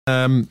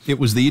It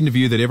was the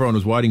interview that everyone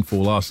was waiting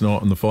for last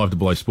night on the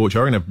 5AA Sports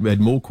Show. I've had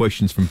more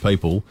questions from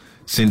people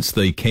since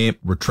the camp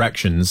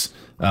retractions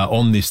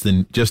on this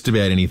than just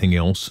about anything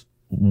else.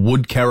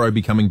 Would Caro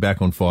be coming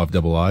back on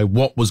 5AA?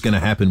 What was going to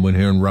happen when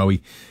her and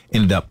Rowie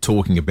ended up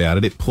talking about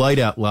it? It played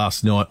out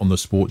last night on the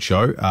Sports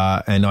Show,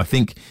 and I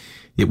think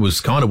it was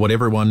kind of what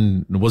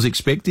everyone was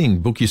expecting.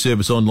 Book your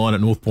service online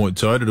at North Point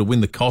Toyota to win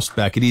the cost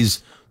back. It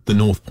is the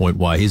North Point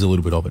way. Here's a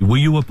little bit of it. Will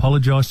you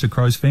apologise to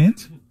Crows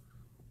fans?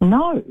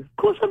 No, of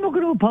course I'm not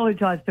going to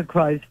apologise to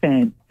Crows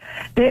fans.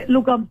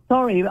 Look, I'm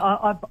sorry.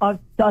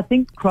 I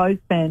think Crows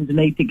fans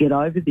need to get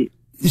over this.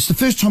 It's the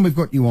first time we've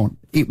got you on.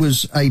 It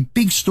was a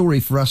big story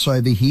for us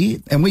over here,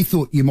 and we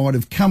thought you might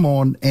have come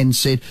on and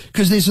said,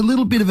 because there's a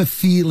little bit of a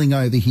feeling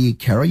over here,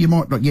 Caro, you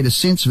might not get a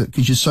sense of it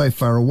because you're so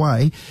far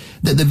away,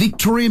 that the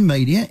Victorian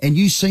media, and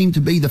you seem to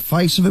be the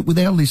face of it with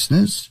our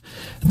listeners,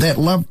 that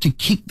love to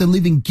kick the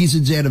living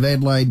gizzards out of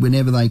Adelaide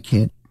whenever they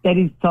can. That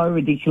is so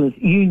ridiculous.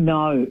 You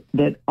know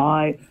that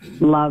I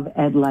love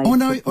Adelaide.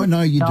 I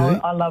know you do.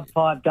 I love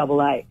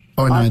 5AA.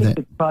 I think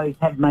the Crows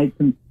have made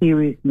some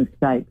serious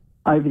mistakes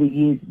over the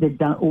years. They've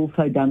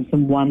also done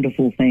some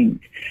wonderful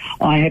things.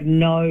 I have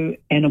no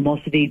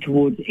animosity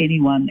towards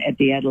anyone at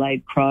the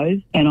Adelaide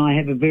Crows, and I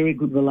have a very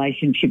good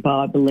relationship,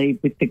 I believe,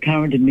 with the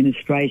current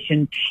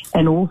administration,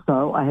 and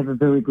also I have a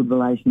very good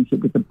relationship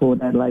with the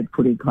Port Adelaide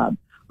Footy Club.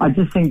 I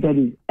just think that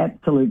is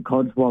absolute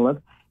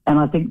codswallop, and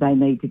I think they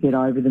need to get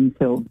over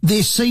themselves.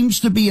 There seems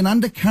to be an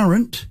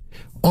undercurrent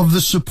of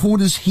the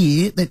supporters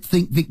here that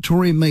think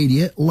Victorian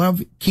media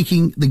love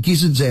kicking the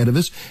gizzards out of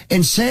us.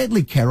 And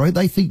sadly, Caro,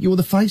 they think you're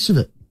the face of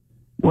it.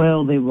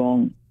 Well, they're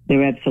wrong.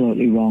 They're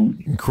absolutely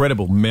wrong.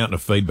 Incredible mountain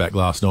of feedback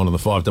last night on the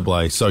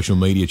 5AA social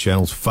media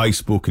channels,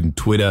 Facebook and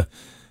Twitter.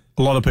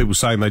 A lot of people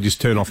saying they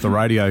just turn off the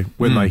radio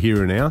when they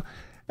hear it now.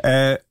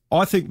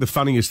 I think the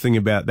funniest thing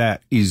about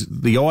that is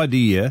the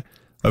idea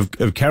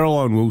of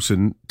Caroline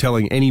Wilson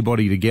telling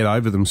anybody to get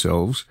over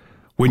themselves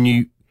when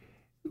you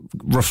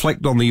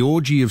reflect on the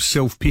orgy of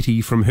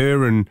self-pity from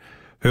her and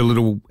her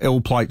little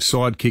L-plate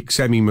sidekick,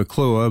 Sammy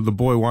McClure, the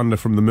boy wonder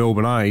from the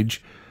Melbourne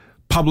Age,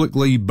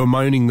 publicly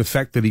bemoaning the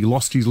fact that he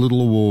lost his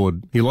little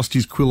award. He lost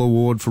his Quill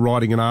Award for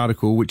writing an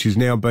article which has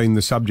now been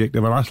the subject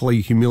of an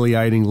utterly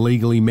humiliating,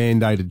 legally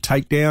mandated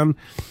takedown,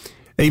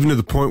 even to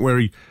the point where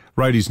he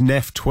wrote his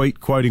naff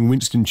tweet quoting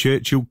Winston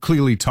Churchill,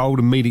 clearly told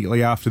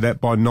immediately after that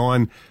by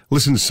Nine,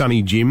 listen,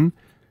 Sonny Jim,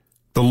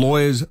 the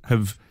lawyers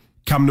have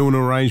come to an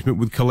arrangement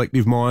with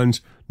Collective Minds.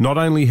 Not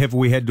only have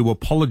we had to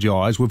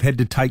apologise, we've had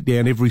to take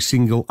down every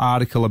single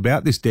article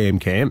about this damn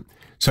camp.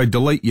 So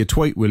delete your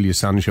tweet, will you,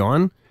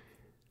 sunshine?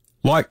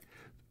 Like,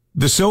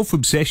 the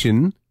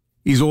self-obsession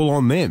is all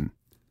on them.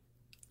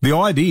 The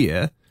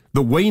idea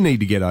that we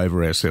need to get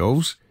over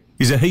ourselves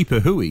is a heap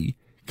of hooey,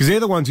 because they're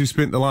the ones who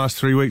spent the last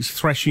 3 weeks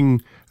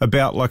thrashing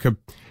about like a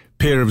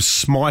pair of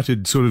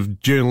smited sort of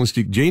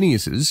journalistic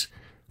geniuses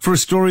for a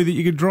story that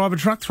you could drive a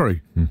truck through.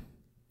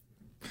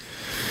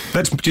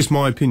 That's just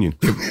my opinion.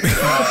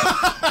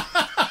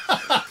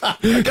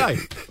 Okay.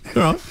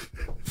 All right.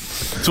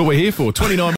 That's what we're here for. 29